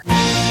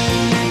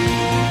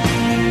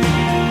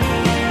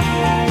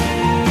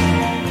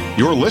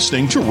You're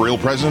listening to Real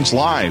Presence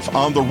Live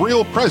on the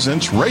Real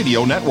Presence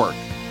Radio Network.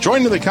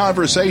 Join in the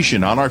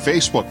conversation on our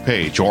Facebook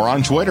page or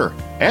on Twitter.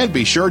 And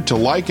be sure to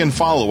like and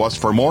follow us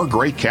for more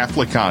great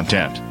Catholic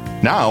content.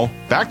 Now,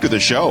 back to the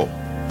show.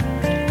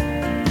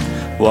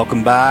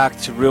 Welcome back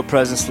to Real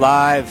Presence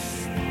Live.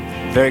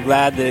 Very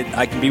glad that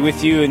I can be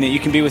with you and that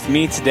you can be with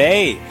me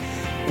today.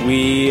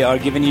 We are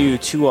giving you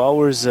 2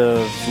 hours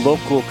of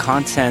local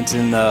content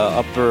in the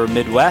upper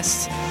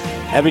Midwest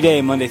every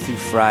day, Monday through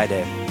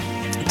Friday.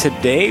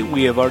 Today,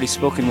 we have already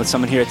spoken with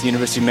someone here at the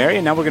University of Mary,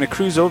 and now we're going to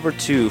cruise over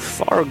to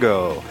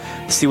Fargo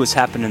to see what's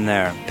happening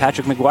there.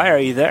 Patrick McGuire, are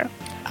you there?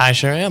 I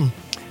sure am.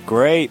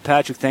 Great.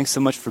 Patrick, thanks so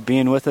much for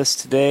being with us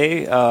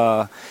today.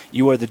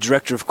 You are the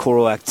Director of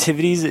Choral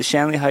Activities at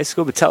Shanley High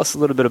School, but tell us a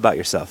little bit about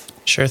yourself.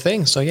 Sure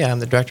thing. So, I'm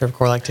the Director of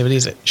Choral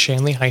Activities at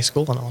Shanley High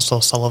School and also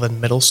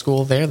Sullivan Middle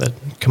School there, the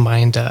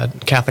combined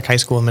Catholic high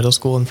school and middle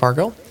school in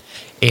Fargo.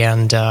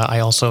 And I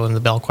also am the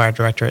bell choir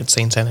director at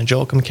St. Anna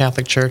Joachim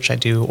Catholic Church. I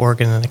do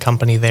organ in the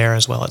company there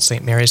as well at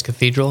St. Mary's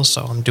Cathedral.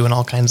 So I'm doing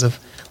all kinds of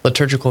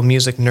liturgical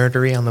music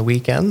nerdery on the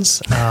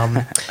weekends.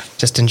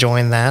 Just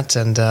enjoying that.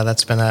 And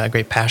that's been a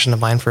great passion of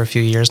mine for a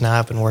few years now.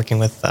 I've been working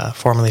with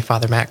formerly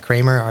Father Matt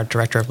Kramer, our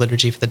director of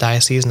liturgy for the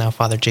diocese, now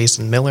Father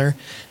Jason Miller.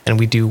 And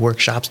we do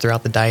workshops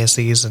throughout the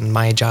diocese. And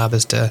my job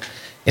is to,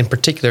 in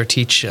particular,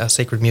 teach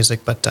sacred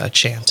music, but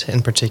chant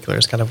in particular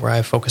is kind of where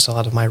I focus a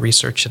lot of my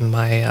research and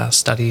my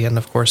study and,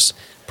 of course,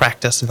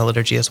 practice in the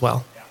liturgy as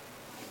well.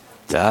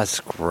 That's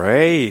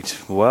great.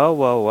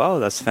 Well,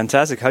 that's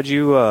fantastic. How'd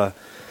you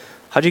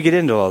get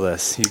into all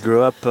this? You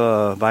grew up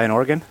by an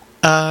organ?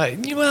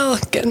 Well,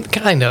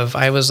 kind of.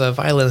 I was a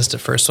violinist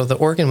at first, so the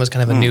organ was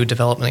kind of a new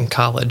development in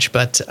college.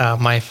 But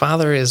my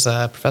father is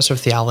a professor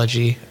of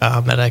theology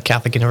at a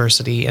Catholic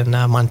university in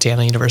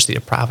Montana, University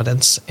of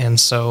Providence, and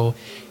so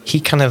he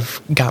kind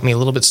of got me a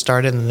little bit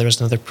started, and there was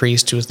another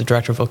priest who was the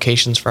director of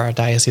vocations for our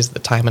diocese at the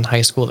time in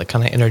high school that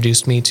kind of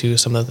introduced me to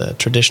some of the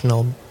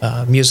traditional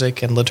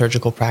music and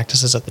liturgical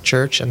practices at the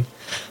church, and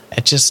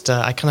it just,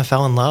 I kind of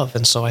fell in love,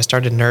 and so I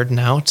started nerding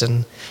out,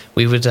 and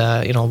we would,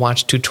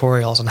 watch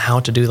tutorials on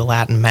how to do the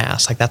Latin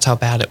Mass. Like, that's how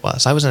bad it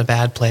was. I was in a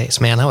bad place,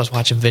 man. I was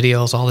watching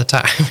videos all the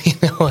time,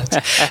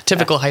 It's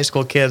typical high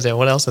school kids,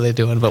 what else are they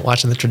doing but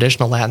watching the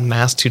traditional Latin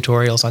Mass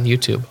tutorials on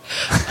YouTube?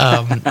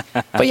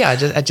 But yeah,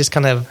 I just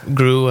kind of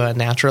grew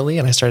naturally,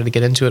 and I started to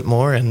get into it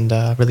more and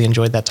really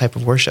enjoyed that type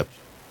of worship.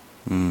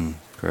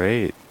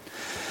 Great.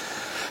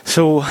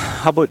 So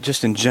how about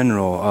just in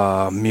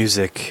general,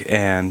 music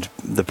and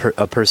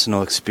a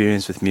personal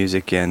experience with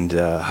music and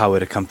how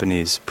it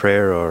accompanies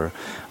prayer or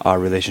our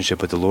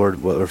relationship with the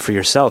Lord, or for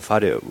yourself?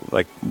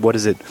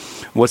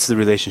 What's the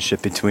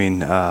relationship between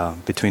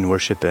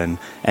worship and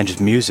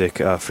just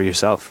music for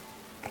yourself?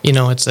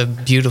 It's a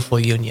beautiful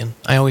union.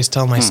 I always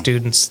tell my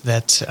students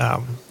that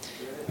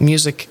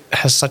music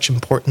has such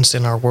importance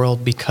in our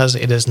world because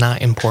it is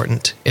not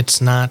important. It's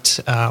not,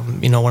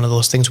 one of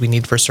those things we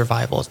need for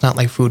survival. It's not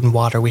like food and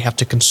water we have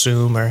to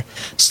consume or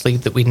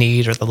sleep that we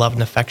need or the love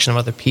and affection of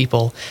other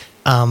people.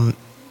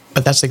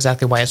 But that's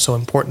exactly why it's so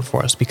important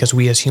for us, because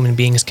we as human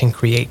beings can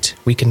create.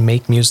 We can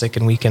make music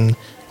and we can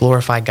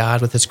glorify God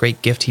with this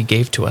great gift He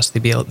gave to us,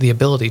 the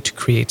ability to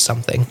create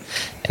something.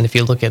 And if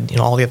you look at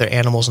all the other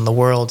animals in the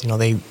world,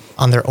 they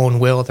on their own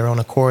will, their own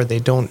accord, they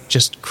don't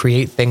just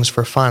create things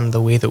for fun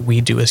the way that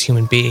we do as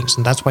human beings.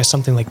 And that's why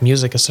something like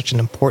music is such an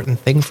important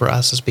thing for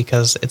us, is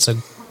because it's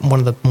one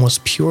of the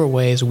most pure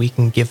ways we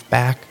can give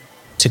back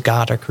to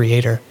God, our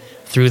Creator,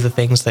 through the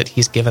things that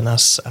He's given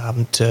us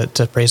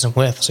to praise Him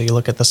with. So you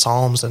look at the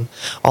Psalms and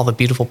all the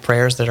beautiful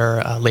prayers that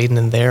are laden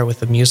in there with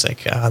the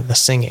music, the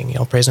singing,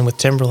 praise Him with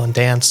timbrel and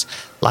dance,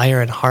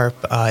 lyre and harp.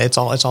 It's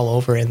all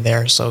over in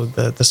there. So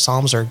the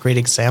Psalms are a great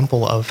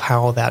example of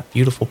how that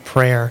beautiful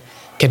prayer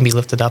can be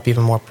lifted up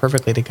even more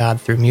perfectly to God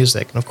through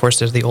music. And of course,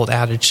 there's the old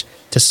adage,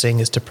 to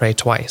sing is to pray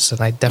twice. And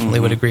I definitely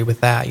would agree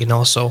with that,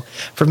 So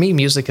for me,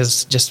 music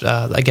has just,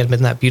 again,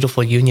 been that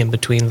beautiful union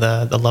between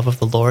the love of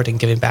the Lord and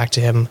giving back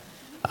to Him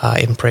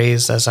in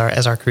praise as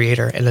our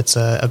Creator. And it's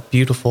a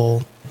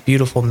beautiful,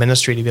 beautiful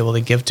ministry to be able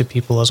to give to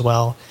people as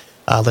well,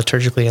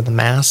 liturgically in the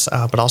Mass,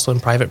 but also in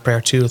private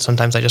prayer too.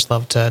 Sometimes I just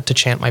love to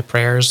chant my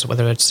prayers,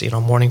 whether it's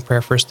morning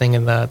prayer first thing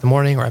in the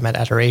morning, or I'm at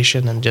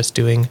adoration and just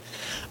doing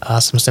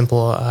some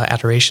simple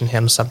adoration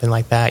hymns, something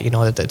like that.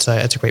 It's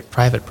a great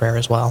private prayer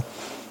as well.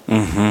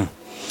 Yeah,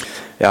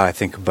 I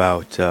think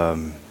about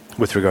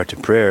with regard to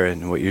prayer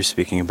and what you're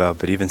speaking about,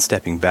 but even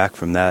stepping back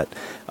from that,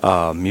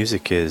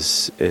 music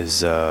is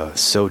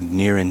so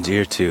near and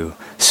dear to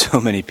so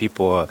many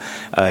people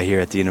here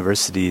at the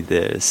university.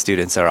 The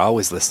students are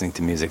always listening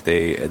to music.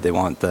 They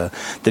want the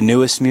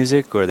newest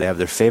music, or they have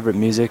their favorite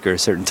music, or a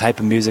certain type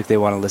of music they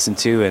want to listen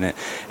to,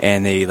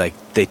 and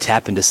they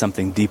tap into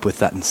something deep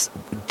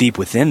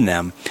within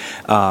them,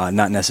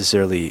 not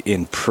necessarily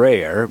in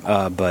prayer,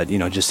 but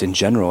just in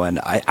general. And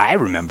I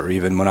remember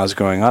even when I was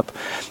growing up,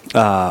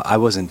 I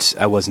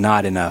was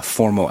not in a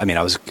formal. I mean,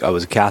 I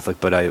was a Catholic,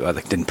 but I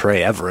didn't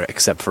pray ever,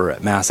 except for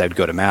at Mass. I'd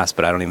go to Mass,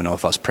 but I don't even know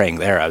if I was praying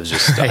there. I was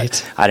just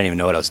right. I didn't even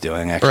know what I was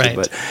doing, actually.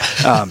 Right.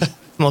 But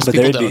Most but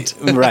people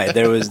don't. Right.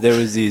 There was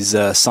these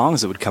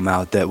songs that would come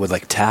out that would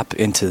like tap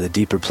into the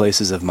deeper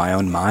places of my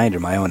own mind or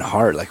my own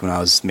heart. Like when I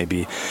was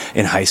maybe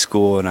in high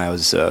school and I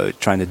was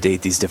trying to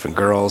date these different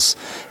girls,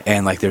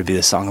 and like there would be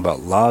a song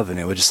about love, and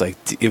it would just like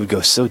it would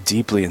go so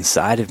deeply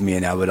inside of me,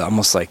 and I would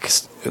almost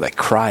like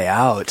cry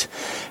out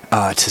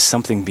to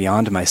something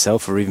beyond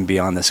myself or even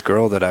beyond this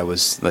girl that I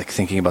was like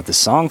thinking about the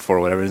song for or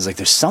whatever. It's like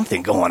there's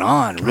something going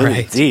on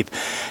really deep,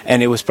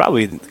 and it was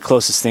probably the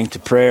closest thing to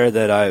prayer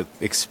that I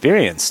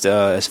experienced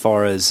as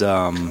far as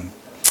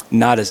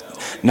not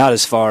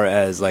as far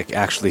as like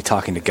actually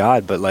talking to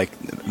God, but like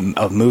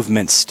a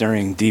movement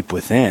stirring deep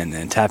within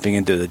and tapping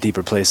into the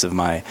deeper place of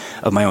my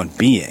own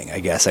being, I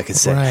guess I could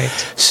say. Right.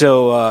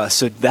 So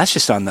that's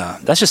just on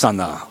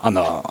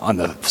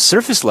the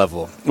surface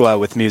level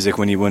with music.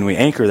 When we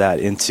anchor that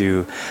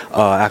into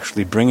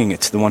actually bringing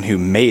it to the one who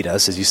made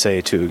us, as you say,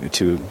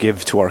 to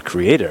give to our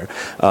Creator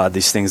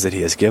these things that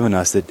He has given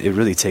us, that it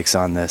really takes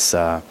on this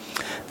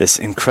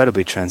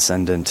incredibly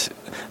transcendent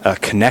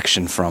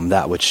connection from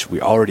that which we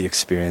already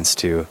experienced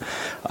to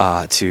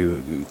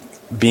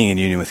being in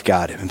union with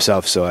God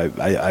Himself. So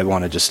I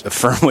want to just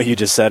affirm what you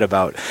just said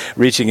about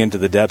reaching into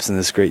the depths in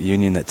this great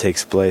union that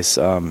takes place.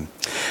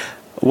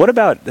 What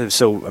about?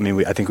 So I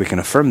mean, I think we can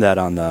affirm that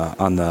on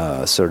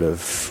the sort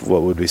of,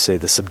 what would we say,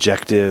 the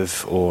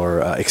subjective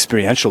or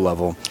experiential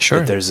level. Sure.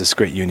 That there's this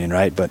great union,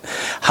 right? But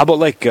how about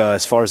like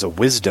as far as a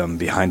wisdom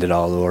behind it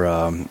all, or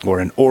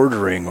an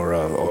ordering, or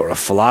a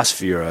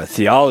philosophy, or a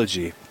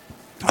theology?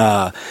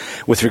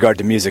 With regard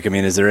to music, I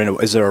mean, is there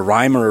a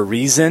rhyme or a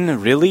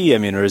reason, really? I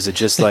mean, or is it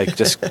just like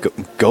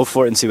go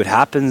for it and see what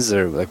happens,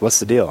 or like what's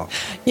the deal?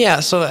 Yeah,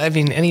 so I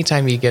mean,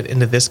 anytime you get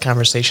into this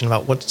conversation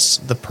about what's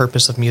the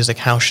purpose of music,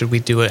 how should we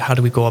do it, how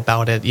do we go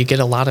about it, you get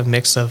a lot of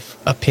mix of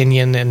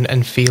opinion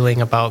and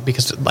feeling about,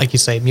 because like you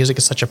say, music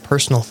is such a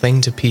personal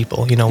thing to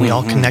people. You know, we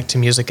all connect to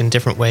music in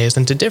different ways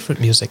and to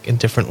different music in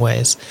different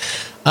ways.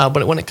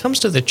 But when it comes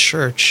to the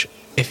church,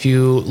 if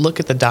you look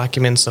at the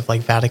documents of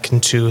like Vatican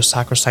II,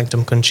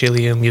 Sacrosanctum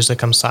Concilium,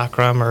 Musicum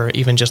Sacram, or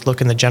even just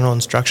look in the general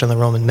instruction of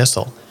the Roman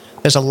Missal,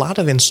 there's a lot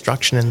of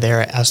instruction in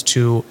there as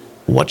to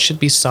what should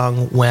be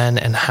sung, when,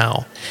 and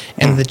how.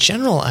 And the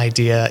general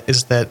idea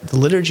is that the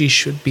liturgy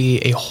should be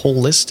a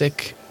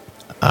holistic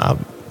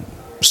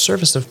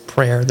service of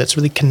prayer that's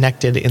really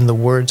connected in the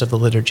words of the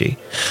liturgy.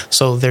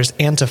 So there's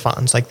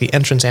antiphons, like the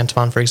entrance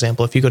antiphon, for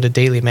example. If you go to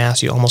daily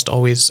mass, you almost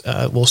always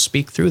will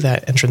speak through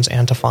that entrance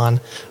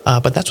antiphon,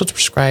 but that's what's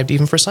prescribed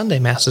even for Sunday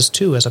masses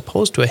too, as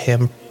opposed to a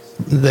hymn.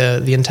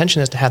 The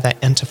intention is to have that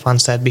antiphon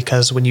said,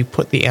 because when you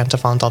put the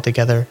antiphons all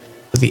together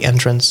with the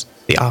entrance,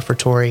 the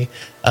offertory,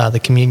 the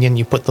communion,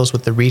 you put those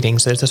with the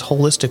readings, there's this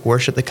holistic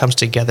worship that comes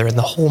together, and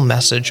the whole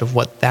message of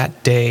what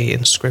that day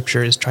in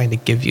Scripture is trying to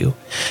give you.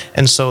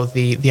 And so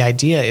the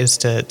idea is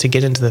to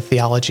get into the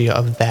theology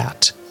of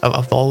that,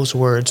 of those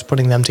words,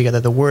 putting them together.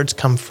 The words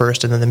come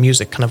first, and then the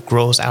music kind of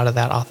grows out of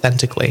that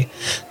authentically.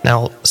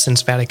 Now,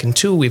 since Vatican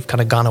II, we've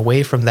kind of gone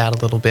away from that a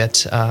little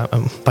bit.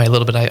 By a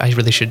little bit, I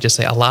really should just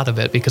say a lot of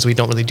it, because we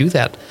don't really do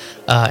that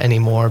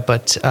anymore.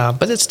 But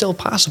it's still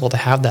possible to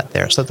have that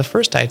there. So the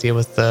first idea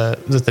with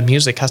the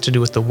music has to do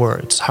with the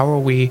words. How are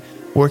we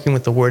working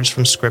with the words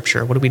from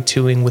Scripture? What are we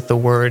doing with the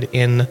Word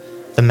in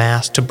the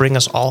Mass to bring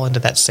us all into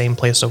that same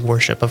place of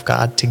worship of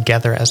God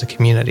together as a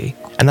community?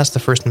 And that's the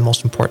first and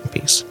most important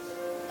piece.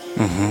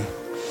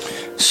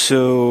 Mm-hmm.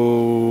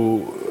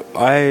 So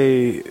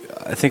I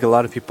think a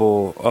lot of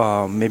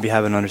people maybe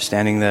have an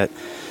understanding that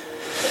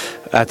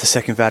at the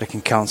Second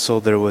Vatican Council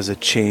there was a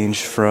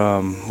change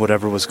from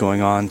whatever was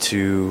going on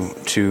to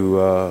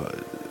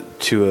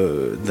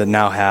the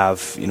now have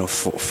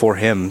four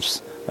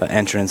hymns,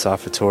 entrance,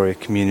 offertory,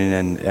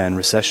 communion, and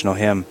recessional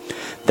hymn.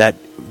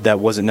 That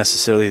wasn't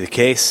necessarily the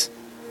case.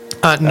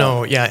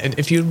 No, yeah.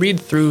 If you read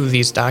through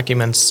these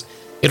documents,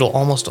 it'll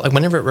almost, like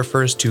whenever it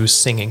refers to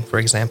singing, for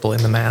example,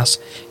 in the Mass,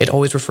 it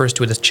always refers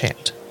to it as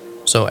chant.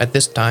 So at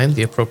this time,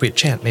 the appropriate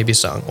chant may be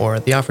sung, or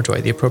at the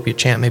offertory, the appropriate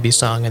chant may be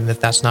sung, and if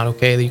that's not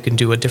okay, you can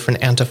do a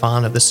different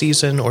antiphon of the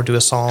season or do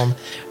a psalm,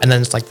 and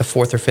then it's like the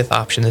fourth or fifth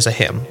option is a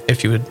hymn,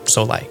 if you would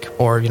so like.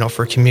 Or,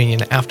 for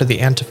communion, after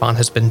the antiphon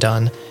has been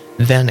done,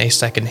 then a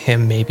second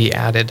hymn may be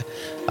added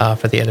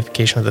for the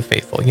edification of the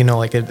faithful.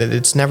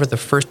 It's never the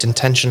first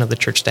intention of the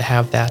church to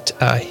have that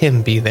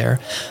hymn be there.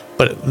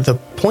 But the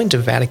point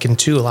of Vatican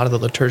II, a lot of the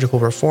liturgical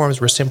reforms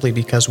were simply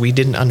because we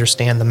didn't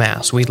understand the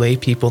Mass. We lay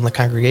people in the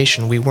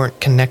congregation, we weren't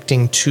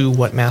connecting to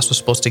what Mass was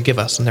supposed to give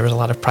us. And there was a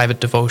lot of private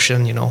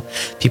devotion,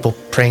 people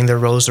praying their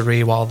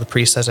rosary while the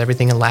priest says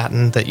everything in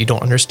Latin that you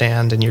don't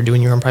understand, and you're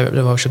doing your own private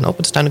devotion. Oh,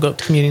 it's time to go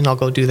to communion, I'll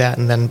go do that,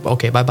 and then,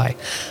 okay, bye-bye.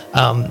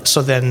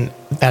 So then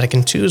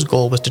Vatican II's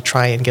goal was to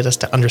try and get us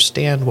to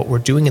understand what we're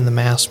doing in the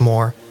Mass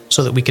more,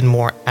 so that we can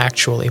more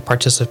actually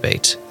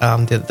participate.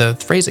 The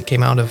phrase that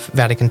came out of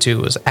Vatican II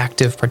was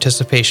active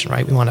participation,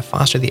 right? We want to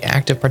foster the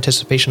active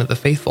participation of the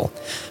faithful.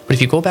 But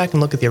if you go back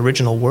and look at the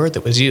original word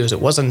that was used,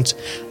 it wasn't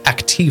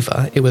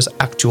activa, it was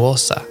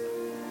actuosa,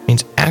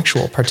 means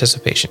actual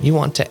participation. You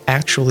want to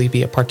actually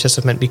be a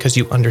participant because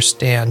you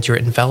understand, you're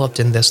enveloped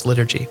in this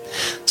liturgy.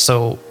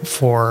 So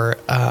for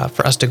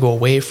us to go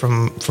away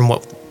from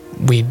what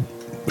we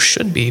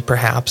should be,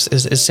 perhaps,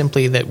 is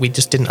simply that we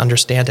just didn't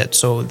understand it.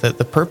 So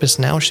the purpose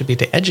now should be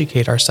to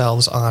educate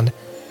ourselves on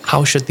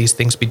how should these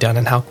things be done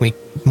and how can we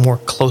more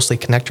closely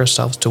connect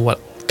ourselves to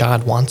what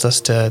God wants us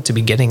to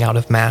be getting out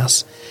of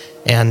Mass.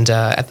 And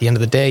at the end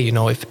of the day,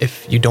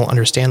 if you don't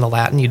understand the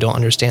Latin, you don't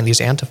understand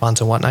these antiphons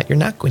and whatnot, you're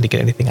not going to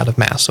get anything out of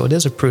Mass. So it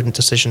is a prudent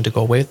decision to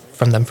go away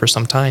from them for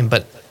some time,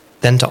 but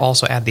then to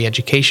also add the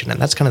education. And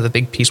that's kind of the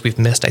big piece we've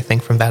missed, I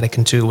think, from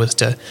Vatican II, was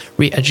to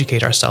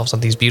re-educate ourselves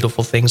on these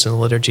beautiful things in the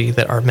liturgy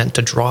that are meant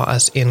to draw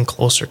us in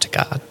closer to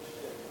God.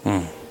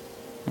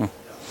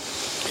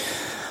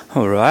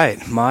 All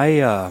right.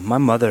 My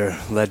mother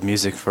led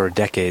music for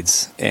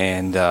decades,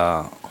 and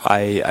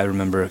I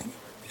remember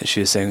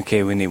she was saying,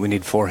 okay, we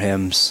need 4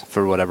 hymns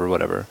for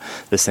whatever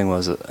this thing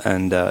was,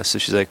 and so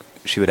she's like,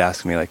 she would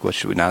ask me, like, what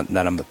should we, now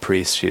that I'm a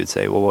priest, she would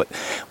say, well,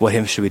 what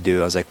hymn should we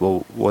do? I was like,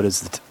 well,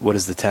 what's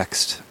the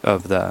text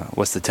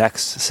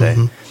say?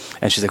 Mm-hmm.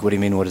 And she's like, what do you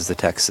mean, what does the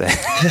text say?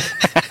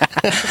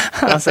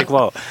 I was like,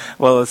 well,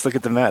 let's look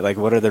at the mat. Like,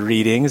 what are the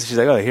readings? She's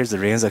like, oh, here's the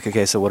readings. Like,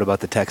 okay, so what about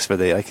the text for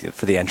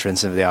the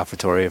entrance of the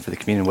offertory and for the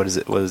communion? What does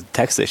the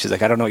text say? She's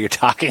like, I don't know what you're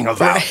talking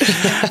about.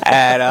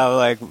 And I'm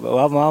like,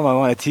 well, Mom, I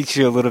want to teach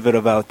you a little bit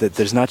about that.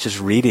 There's not just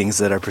readings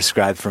that are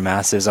prescribed for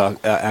Mass. There's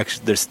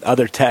there's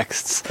other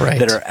texts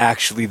that are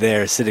actually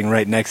there, sitting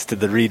right next to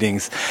the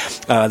readings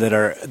that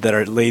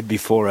are laid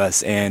before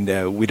us,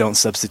 and we don't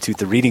substitute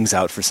the readings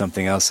out for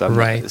something else. So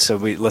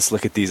let's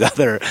look at these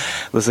other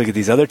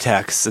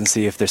texts and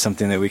see if there's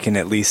something that we can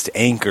at least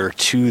anchor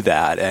to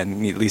that,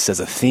 and at least as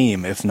a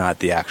theme, if not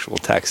the actual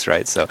text,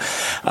 right? So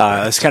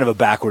it's kind of a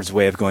backwards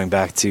way of going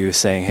back to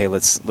saying, hey,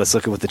 let's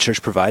look at what the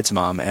church provides,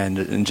 Mom,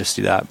 and just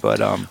do that. But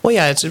well,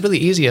 yeah, it's really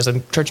easy as a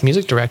church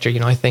music director.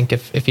 I think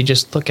if you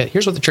just look at,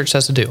 here's what the church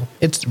says to do,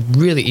 it's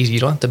really easy.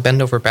 You don't have to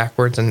bend over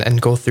backwards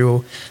and go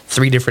through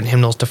 3 different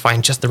hymnals to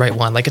find just the right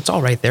one. Like, it's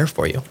all right there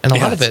for you, and a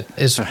lot of it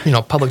is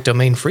public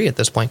domain free at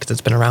this point because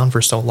it's been around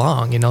for so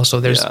long. So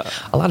there's a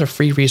lot of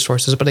free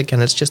resources, but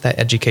again, it's just that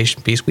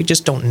education piece. We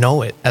just don't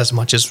know it as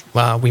much as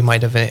we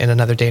might have in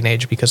another day and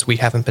age because we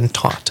haven't been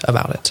taught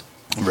about it.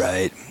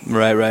 Right.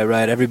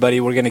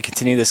 Everybody, we're going to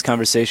continue this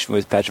conversation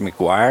with Patrick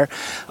McGuire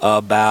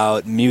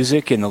about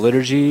music in the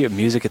liturgy,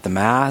 music at the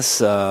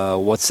Mass,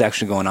 what's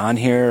actually going on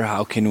here,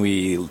 how can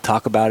we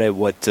talk about it,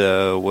 what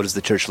is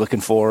the church looking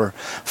for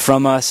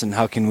from us, and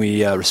how can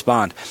we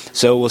respond.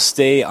 So we'll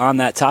stay on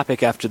that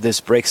topic after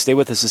this break. Stay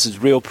with us. This is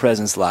Real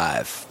Presence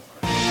Live.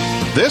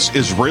 This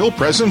is Real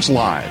Presence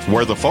Live,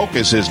 where the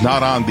focus is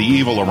not on the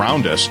evil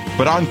around us,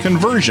 but on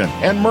conversion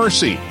and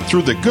mercy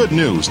through the good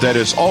news that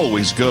is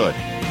always good.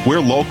 We're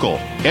local,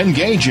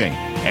 engaging,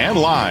 and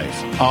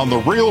live on the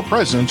Real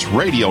Presence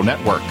Radio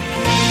Network.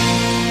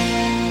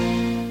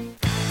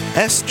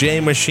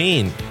 SJ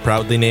Machine,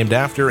 proudly named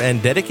after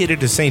and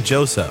dedicated to St.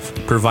 Joseph,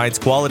 provides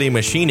quality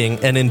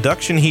machining and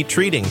induction heat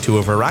treating to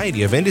a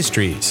variety of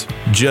industries.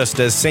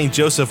 Just as St.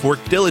 Joseph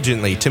worked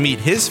diligently to meet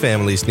his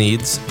family's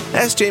needs,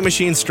 SJ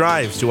Machine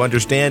strives to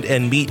understand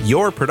and meet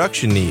your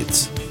production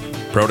needs.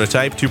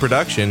 Prototype to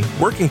production,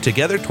 working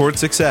together toward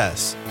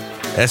success.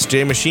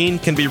 SJ Machine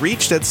can be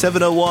reached at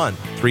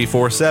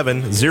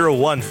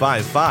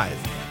 701-347-0155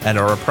 and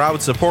are a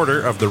proud supporter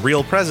of the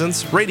Real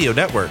Presence Radio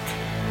Network.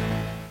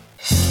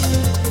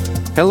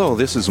 Hello,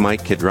 this is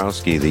Mike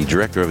Kidrowski, the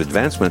Director of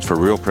Advancements for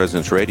Real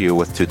Presence Radio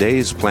with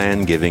today's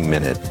Plan Giving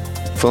Minute.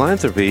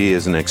 Philanthropy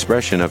is an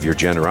expression of your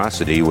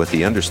generosity with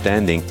the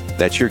understanding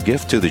that your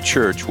gift to the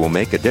church will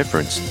make a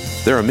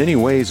difference. There are many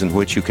ways in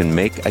which you can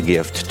make a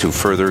gift to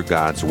further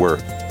God's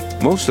work.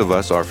 Most of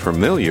us are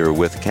familiar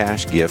with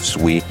cash gifts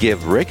we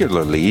give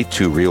regularly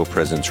to Real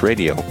Presence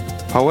Radio.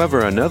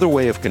 However, another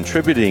way of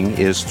contributing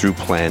is through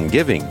plan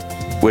giving,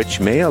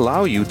 which may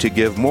allow you to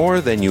give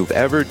more than you've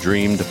ever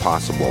dreamed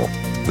possible.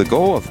 The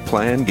goal of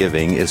plan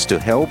giving is to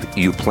help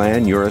you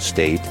plan your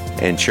estate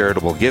and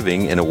charitable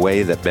giving in a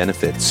way that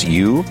benefits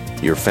you,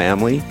 your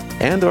family,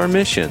 and our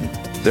mission.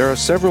 There are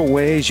several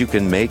ways you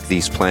can make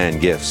these plan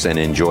gifts and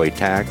enjoy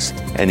tax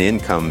and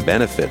income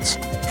benefits.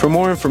 For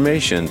more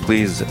information,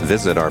 please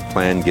visit our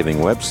plan giving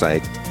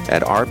website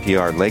at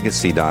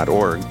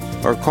rprlegacy.org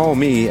or call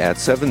me at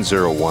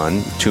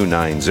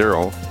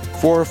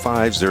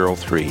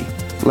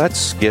 701-290-4503.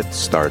 Let's get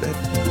started.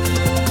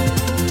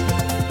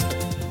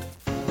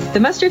 The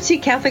Mustard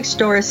Seed Catholic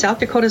Store is South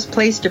Dakota's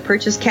place to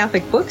purchase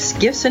Catholic books,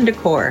 gifts, and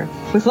decor.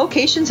 With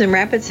locations in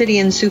Rapid City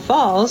and Sioux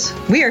Falls,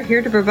 we are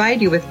here to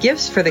provide you with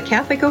gifts for the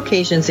Catholic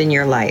occasions in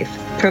your life.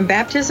 From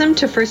baptism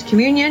to First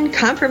Communion,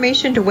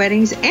 confirmation to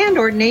weddings, and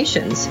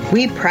ordinations,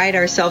 we pride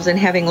ourselves in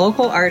having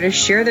local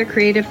artists share their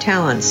creative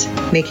talents,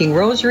 making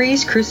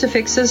rosaries,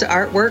 crucifixes,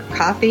 artwork,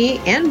 coffee,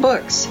 and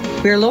books.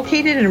 We are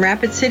located in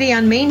Rapid City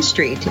on Main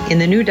Street, in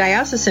the new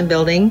Diocesan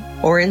Building,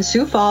 or in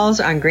Sioux Falls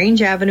on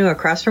Grange Avenue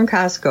across from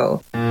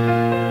Costco.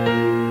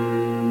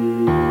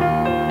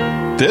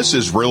 This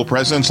is Real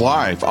Presence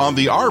Live on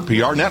the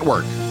RPR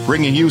Network.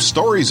 bringing you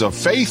stories of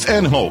faith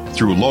and hope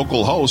through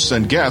local hosts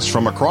and guests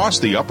from across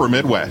the upper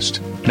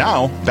Midwest.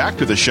 Now, back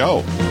to the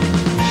show.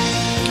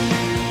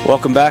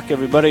 Welcome back,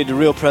 everybody, to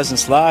Real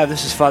Presence Live.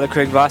 This is Father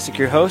Craig Vosick,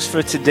 your host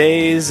for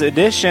today's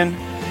edition.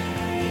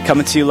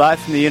 Coming to you live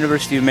from the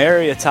University of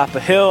Mary atop a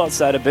hill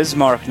outside of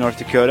Bismarck, North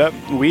Dakota.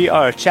 We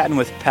are chatting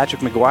with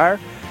Patrick McGuire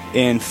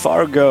in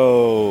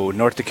Fargo,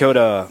 North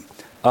Dakota.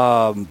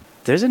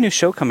 There's a new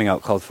show coming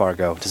out called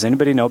Fargo. Does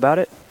anybody know about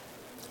it?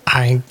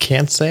 I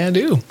can't say I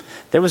do.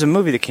 There was a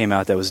movie that came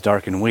out that was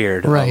dark and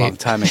weird a long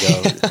time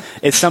ago.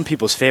 It's some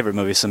people's favorite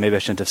movie, so maybe I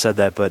shouldn't have said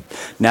that. But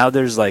now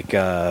there's like,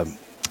 I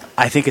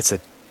think it's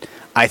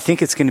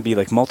going to be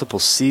like multiple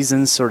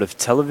seasons, sort of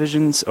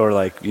televisions, or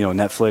like, you know,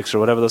 Netflix or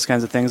whatever those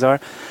kinds of things are.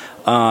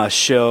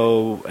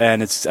 Show,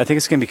 and I think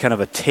it's going to be kind of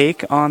a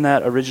take on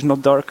that original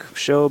dark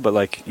show, but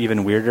like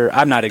even weirder.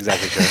 I'm not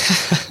exactly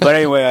sure, but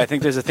anyway, I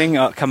think there's a thing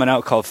coming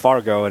out called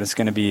Fargo, and it's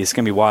going to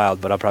be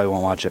wild, but I probably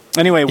won't watch it.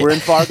 Anyway, we're in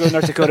Fargo,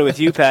 North Dakota, with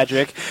you,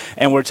 Patrick,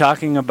 and we're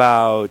talking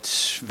about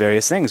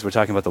various things. We're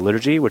talking about the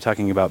liturgy. We're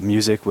talking about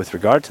music with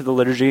regard to the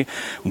liturgy,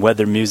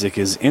 whether music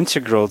is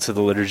integral to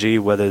the liturgy,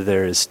 whether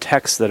there is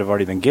texts that have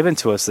already been given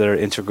to us that are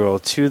integral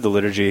to the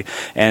liturgy,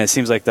 and it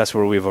seems like that's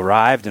where we've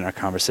arrived in our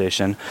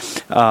conversation.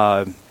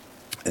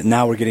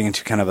 Now we're getting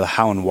into kind of the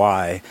how and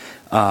why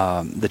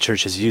the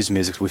church has used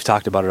music. We've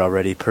talked about it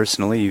already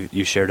personally.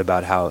 You shared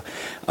about how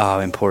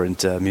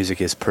important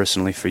music is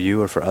personally for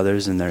you or for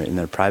others in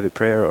their private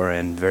prayer or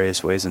in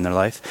various ways in their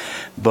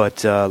life.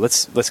 But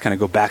let's kind of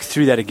go back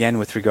through that again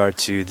with regard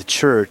to the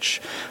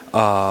church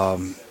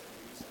and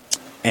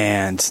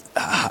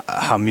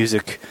how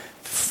music,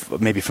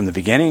 maybe from the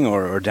beginning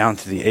or down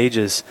through the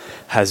ages,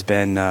 has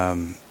been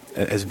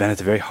at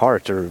the very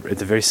heart or at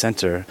the very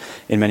center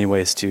in many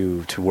ways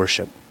to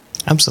worship.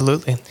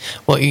 Absolutely.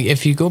 Well,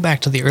 if you go back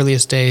to the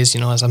earliest days,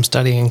 as I'm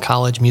studying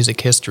college music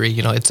history,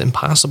 it's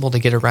impossible to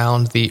get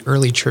around the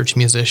early church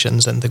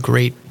musicians and the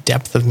great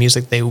depth of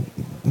music they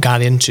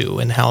got into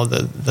and how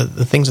the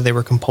things that they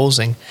were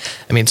composing.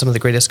 I mean, some of the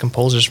greatest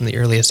composers from the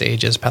earliest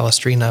ages,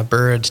 Palestrina,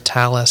 Byrd,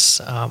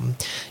 Tallis,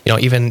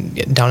 even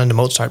down into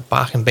Mozart,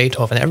 Bach, and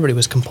Beethoven, everybody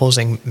was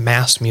composing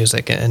mass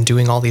music and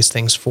doing all these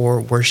things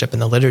for worship in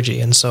the liturgy.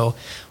 And so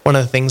one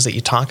of the things that you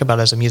talk about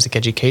as a music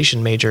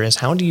education major is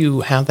how do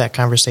you have that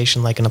conversation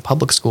like in a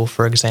public school,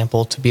 for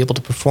example, to be able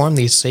to perform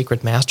these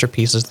sacred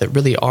masterpieces that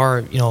really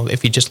are,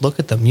 if you just look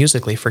at them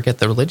musically, forget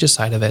the religious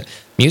side of it,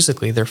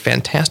 musically, they're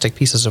fantastic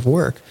pieces of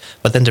work.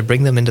 But then to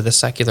bring them into the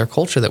secular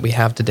culture that we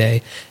have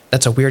today,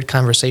 that's a weird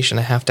conversation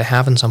to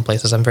have in some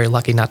places. I'm very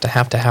lucky not to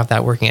have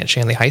that working at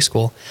Shanley High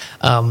School.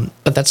 But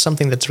that's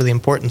something that's really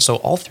important. So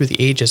all through the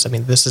ages,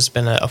 this has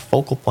been a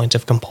focal point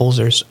of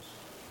composers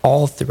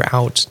all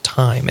throughout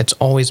time. It's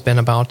always been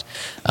about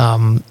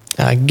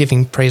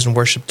giving praise and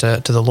worship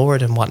to the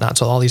Lord and whatnot.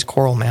 So all these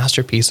choral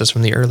masterpieces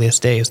from the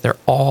earliest days, they're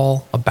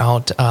all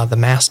about the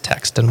Mass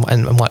text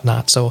and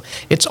whatnot. So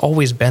it's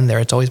always been there.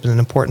 It's always been an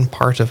important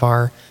part of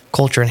our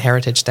culture and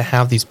heritage to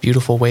have these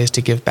beautiful ways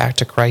to give back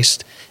to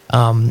Christ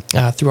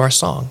through our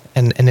song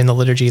and in the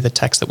liturgy, the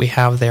text that we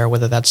have there,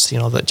 whether that's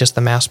just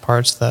the Mass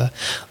parts, the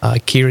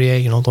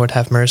Kyrie, Lord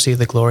have mercy,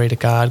 the glory to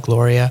God,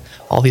 Gloria,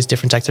 all these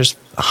different texts. There's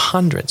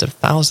hundreds of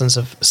thousands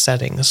of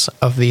settings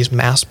of these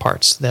Mass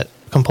parts that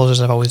composers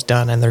have always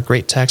done, and they're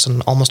great texts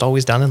and almost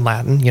always done in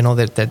Latin.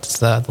 That's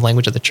the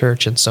language of the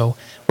church, and so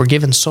we're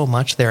given so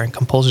much there, and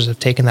composers have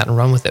taken that and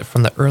run with it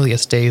from the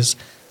earliest days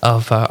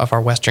of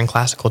our Western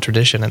classical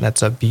tradition, and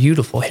that's a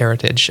beautiful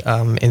heritage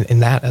in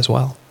that as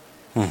well.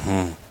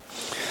 Mm-hmm.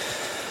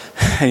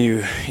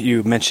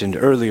 You mentioned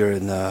earlier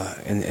in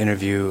the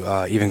interview,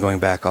 even going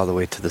back all the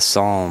way to the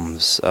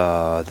Psalms,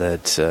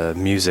 that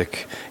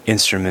music,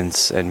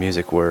 instruments, and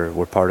music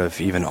were part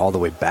of even all the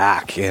way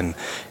back in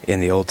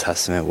the Old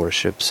Testament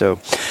worship. So,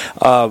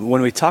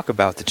 when we talk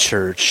about the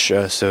church,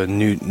 so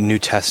New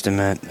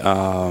Testament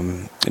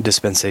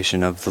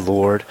dispensation of the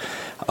Lord,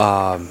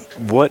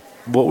 what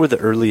were the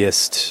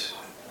earliest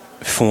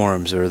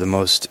forms or the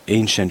most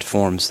ancient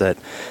forms that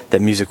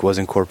music was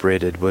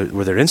incorporated?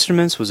 Were there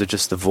instruments? Was it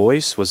just the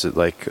voice? Was it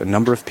like a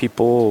number of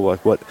people?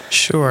 Like what?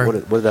 Sure.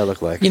 What did that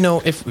look like?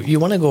 If you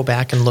want to go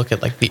back and look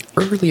at like the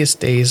earliest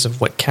days of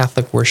what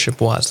Catholic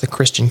worship was, the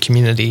Christian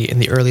community in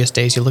the earliest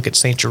days, you look at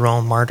St.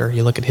 Jerome Martyr,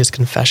 you look at his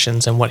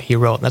Confessions and what he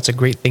wrote. And that's a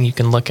great thing you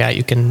can look at.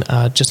 You can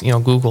just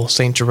Google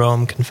St.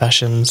 Jerome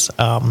Confessions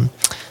on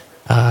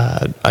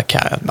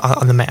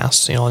the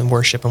Mass, and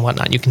worship and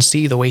whatnot. You can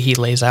see the way he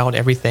lays out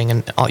everything,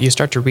 and you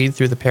start to read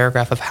through the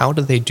paragraph of how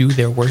do they do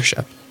their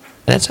worship.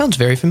 And it sounds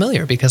very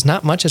familiar because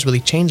not much has really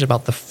changed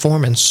about the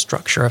form and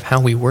structure of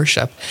how we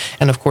worship.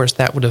 And of course,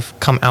 that would have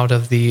come out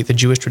of the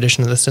Jewish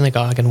tradition of the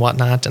synagogue and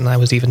whatnot. And I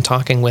was even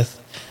talking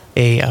with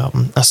a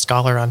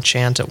scholar on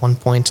chant at one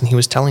point, and he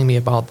was telling me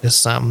about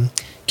this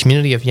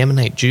community of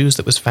Yemenite Jews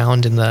that was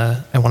found in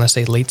the, I want to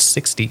say, late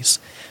 60s.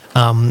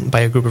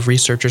 By a group of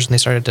researchers, and they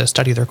started to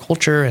study their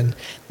culture, and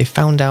they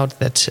found out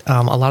that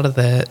a lot of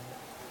the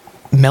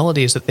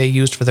melodies that they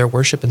used for their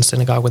worship in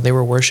synagogue when they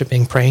were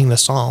worshiping, praying the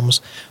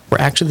Psalms,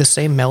 were actually the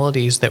same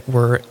melodies that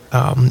were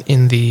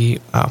in the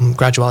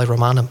Graduale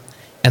Romanum.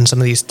 And some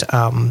of these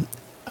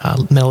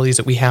melodies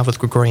that we have with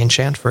Gregorian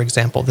chant, for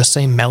example, the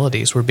same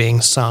melodies were being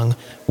sung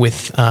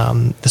with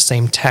the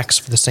same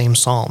text for the same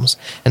psalms.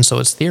 And so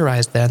it's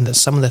theorized then that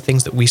some of the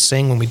things that we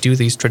sing when we do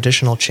these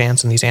traditional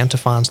chants and these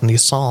antiphons and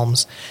these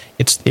psalms,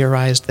 it's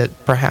theorized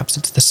that perhaps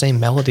it's the same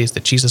melodies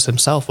that Jesus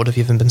himself would have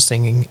even been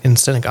singing in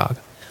synagogue,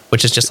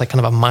 which is just like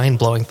kind of a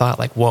mind-blowing thought,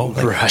 like, whoa,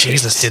 like right.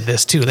 Jesus did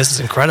this too. This is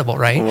incredible,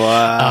 right?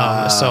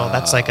 Wow. So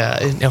that's like,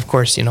 of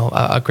course,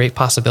 a great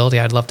possibility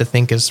I'd love to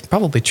think is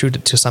probably true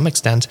to some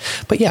extent.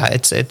 But yeah,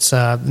 it's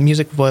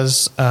music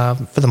was,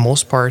 for the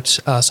most part,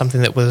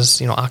 something that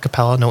was, a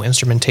cappella, no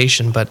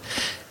instrumentation, but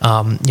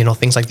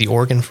things like the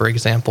organ, for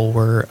example,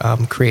 were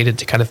created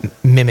to kind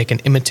of mimic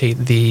and imitate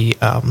the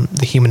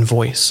human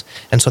voice.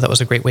 And so that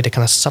was a great way to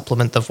kind of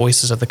supplement the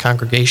voices of the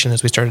congregation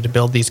as we started to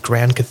build these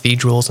grand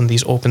cathedrals and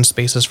these open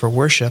spaces for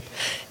worship.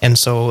 And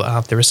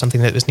so there was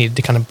something that was needed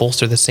to kind of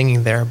bolster the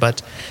singing there.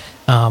 But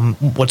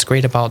what's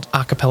great about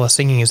a cappella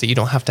singing is that you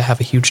don't have to have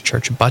a huge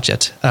church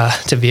budget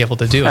to be able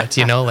to do it.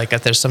 Like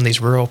if there's some of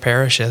these rural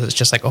parishes, it's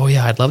just like, oh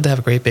yeah, I'd love to have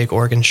a great big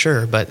organ,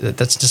 sure, but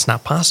that's just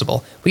not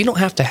possible. But you don't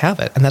have to have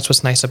it. And that's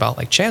what's nice about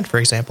like chant, for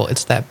example.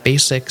 It's that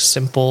basic,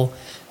 simple.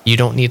 You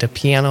don't need a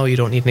piano. You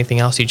don't need anything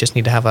else. You just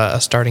need to have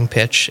a starting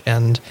pitch.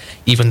 And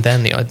even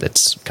then,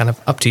 it's kind of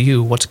up to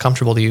you. What's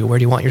comfortable to you? Where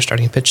do you want your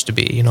starting pitch to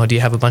be? Do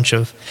you have a bunch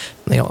of,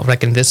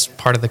 like in this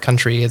part of the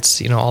country,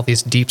 it's, all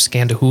these deep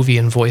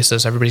Scandinavian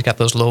voices. Everybody's got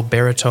those low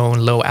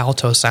baritone, low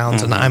alto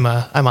sounds. Mm-hmm.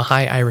 And I'm a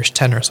high Irish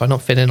tenor, so I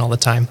don't fit in all the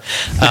time.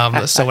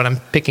 So when I'm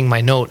picking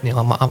my note,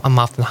 I'm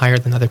often higher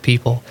than other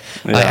people.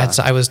 Yeah.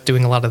 I was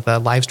doing a lot of the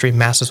live stream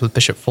masses with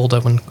Bishop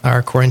Fulda when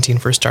our quarantine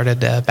first started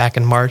back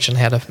in March, and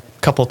I had a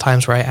couple of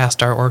times where I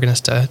asked our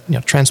organist to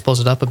transpose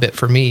it up a bit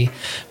for me,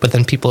 but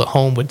then people at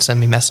home would send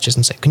me messages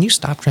and say, can you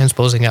stop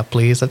transposing up,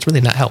 please? That's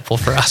really not helpful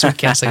for us. We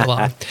can't sing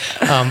along.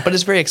 But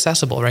it's very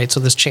accessible, right? So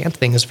this chant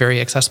thing is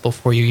very accessible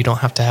for you. You don't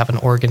have to have an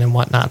organ and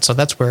whatnot. So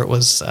that's where it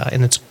was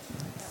in its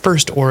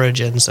first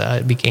origins.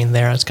 It began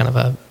there. It's kind of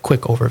a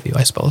quick overview,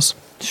 I suppose.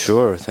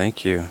 Sure,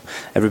 thank you.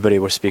 Everybody,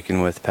 we're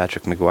speaking with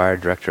Patrick McGuire,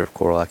 Director of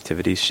Choral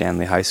Activities,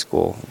 Shanley High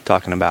School,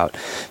 talking about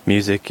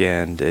music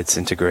and its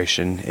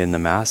integration in the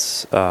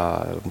Mass.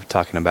 We're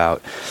talking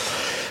about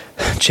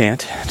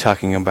chant,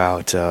 talking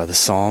about the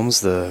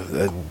Psalms,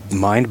 the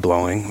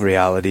mind-blowing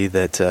reality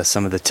that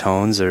some of the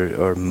tones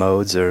or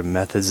modes or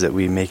methods that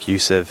we make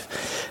use of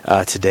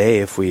today,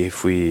 if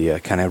we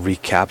kind of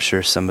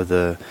recapture some of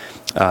the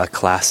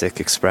classic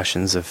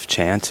expressions of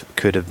chant,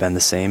 could have been the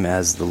same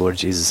as the Lord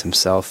Jesus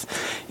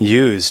himself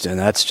used. And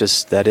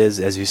that is,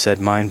 as you said,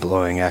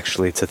 mind-blowing,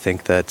 actually, to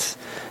think that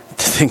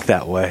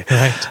way.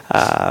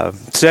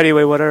 Right. So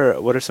anyway, what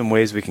are some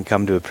ways we can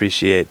come to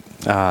appreciate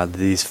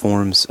these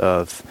forms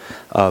of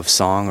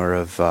song or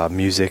of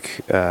music?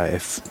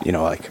 If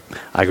like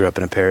I grew up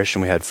in a parish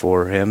and we had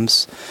 4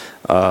 hymns,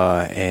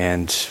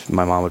 and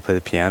my mom would play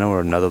the piano, or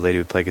another lady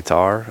would play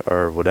guitar,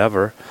 or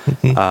whatever.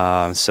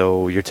 Mm-hmm.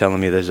 So you're telling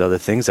me there's other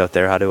things out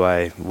there.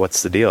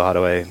 What's the deal? How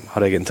do I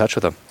get in touch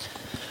with them?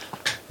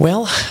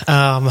 Well,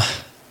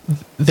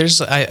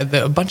 there's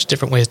a bunch of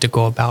different ways to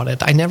go about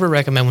it. I never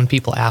recommend when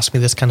people ask me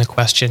this kind of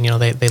question,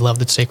 they love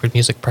the sacred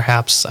music,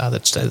 perhaps,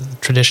 that's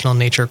traditional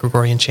nature,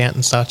 Gregorian chant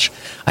and such.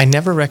 I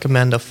never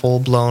recommend a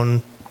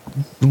full-blown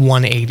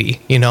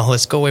 180,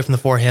 let's go away from the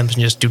 4 hymns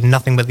and just do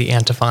nothing but the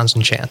antiphons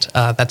and chant.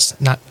 That's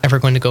not ever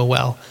going to go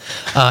well.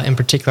 In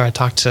particular, I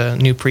talk to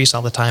new priests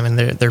all the time, and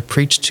they're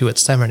preached to at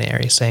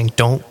seminary saying,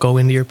 don't go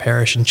into your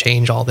parish and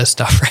change all this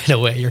stuff right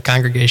away. Your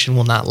congregation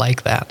will not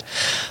like that.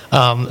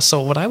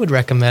 So what I would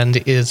recommend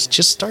is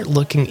just start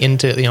looking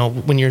into,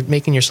 when you're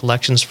making your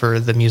selections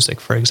for the music,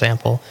 for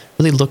example,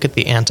 really look at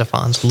the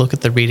antiphons, look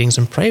at the readings,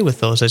 and pray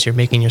with those as you're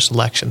making your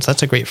selections.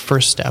 That's a great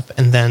first step.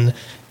 And then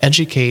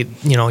educate,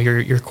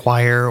 your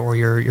choir or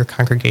your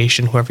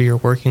congregation, whoever you're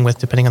working with,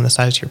 depending on the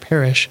size of your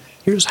parish.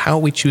 Here's how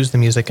we choose the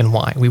music and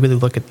why. We really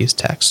look at these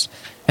texts.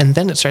 And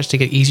then it starts to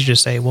get easier to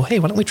say, well, hey,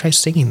 why don't we try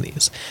singing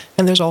these?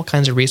 And there's all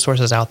kinds of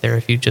resources out there.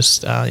 If you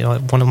just,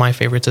 one of my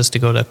favorites is to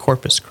go to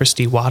Corpus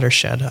Christi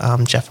Watershed.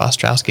 Jeff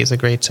Ostrowski is a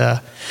great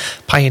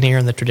pioneer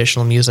in the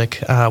traditional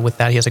music. With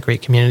that, he has a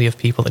great community of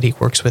people that he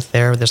works with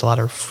there. There's a lot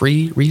of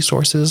free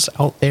resources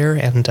out there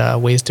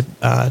and ways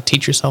to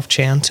teach yourself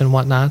chant and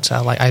whatnot.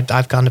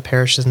 I've gone to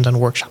parishes and done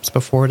workshops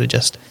before to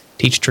just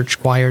teach church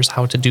choirs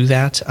how to do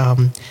that.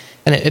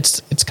 And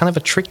it's kind of a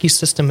tricky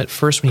system at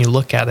first when you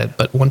look at it,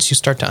 but once you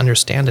start to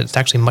understand it, it's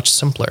actually much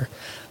simpler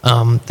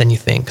than you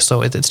think.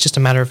 So it's just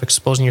a matter of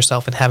exposing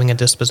yourself and having a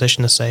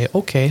disposition to say,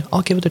 okay,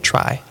 I'll give it a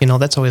try.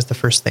 That's always the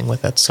first thing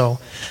with it. So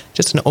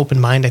just an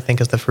open mind, I think,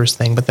 is the first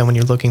thing. But then when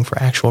you're looking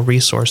for actual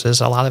resources,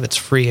 a lot of it's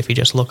free if you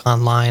just look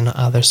online.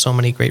 There's so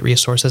many great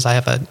resources. I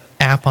have an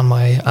app on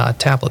my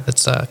tablet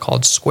that's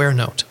called Square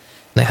Note.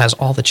 And it has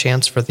all the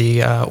chants for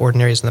the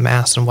ordinaries and the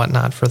Mass and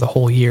whatnot for the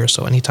whole year.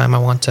 So anytime I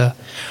want to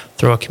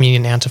throw a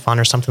communion antiphon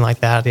or something like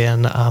that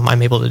in,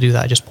 I'm able to do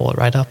that. I just pull it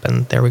right up,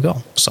 and there we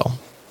go. So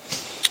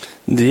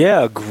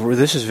Yeah,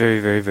 this is very,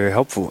 very, very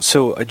helpful.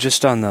 So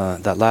just on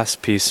that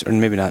last piece, or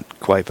maybe not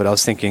quite, but I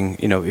was thinking,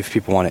 if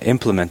people want to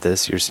implement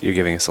this, you're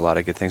giving us a lot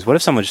of good things. What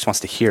if someone just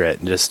wants to hear it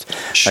and just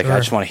Sure. I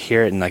just want to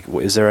hear it, and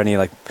is there any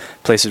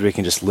places where you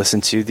can just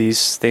listen to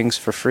these things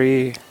for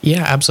free?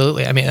 Yeah,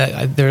 absolutely. I mean,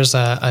 there's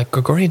a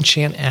Gregorian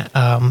chant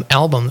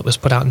album that was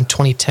put out in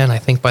 2010, I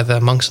think, by the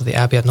monks of the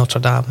Abbey of Notre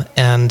Dame,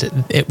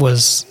 and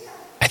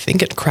I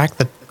think it cracked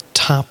the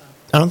top.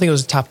 I don't think it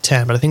was the top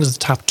 10, but I think it was the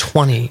top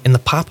 20 in the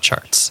pop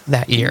charts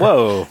that year.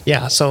 Whoa.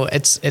 Yeah, so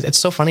it's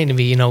so funny to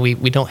me,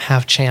 we don't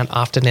have chant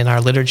often in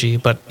our liturgy,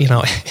 but,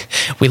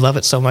 we love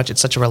it so much.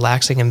 It's such a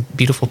relaxing and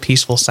beautiful,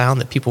 peaceful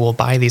sound that people will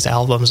buy these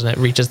albums, and it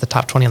reaches the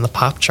top 20 on the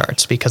pop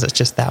charts because it's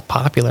just that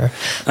popular.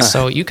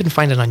 So you can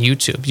find it on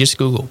YouTube. You just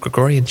Google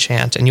Gregorian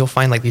chant, and you'll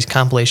find these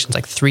compilations,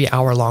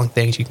 3-hour-long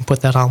things. You can put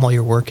that on while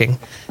you're working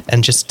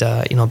and just,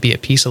 be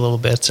at peace a little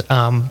bit.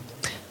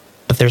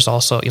 But there's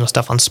also,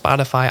 stuff on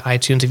Spotify,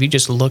 iTunes. If you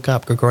just look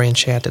up Gregorian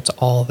chant, it's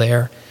all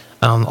there.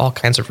 All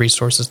kinds of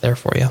resources there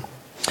for you.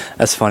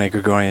 That's funny,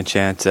 Gregorian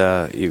chant.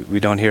 We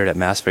don't hear it at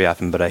Mass very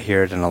often, but I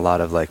hear it in a lot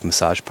of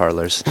massage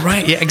parlors.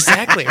 Right, yeah,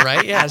 exactly,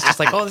 right? Yeah, it's just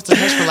it's a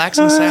nice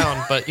relaxing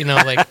sound, but,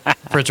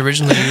 for its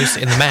original use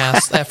in the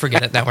Mass,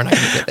 forget it, now we're not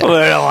going to get there. We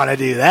don't want to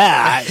do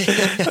that.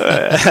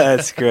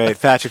 That's great.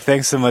 Patrick,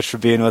 thanks so much for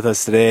being with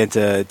us today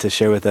and to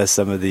share with us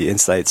some of the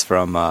insights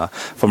from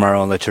our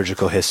own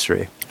liturgical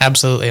history.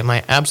 Absolutely.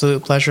 My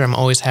absolute pleasure. I'm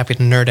always happy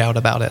to nerd out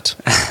about it.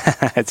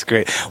 That's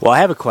great. Well, I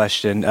have a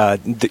question.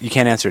 You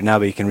can't answer it now,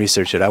 but you can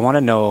research it. I want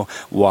to know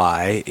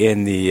why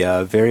in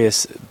the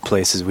various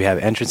places we have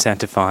entrance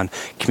antiphon,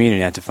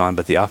 communion antiphon,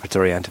 but the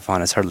offertory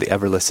antiphon is hardly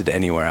ever listed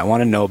anywhere. I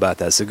want to know about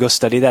that. So go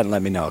study that and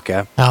let me know,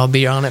 okay? I'll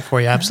be on it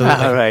for you.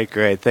 Absolutely. All right,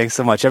 great. Thanks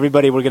so much.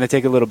 Everybody, we're going to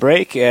take a little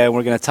break, and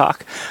we're going to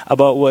talk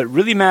about what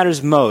really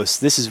matters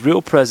most. This is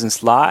Real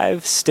Presence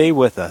Live. Stay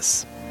with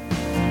us.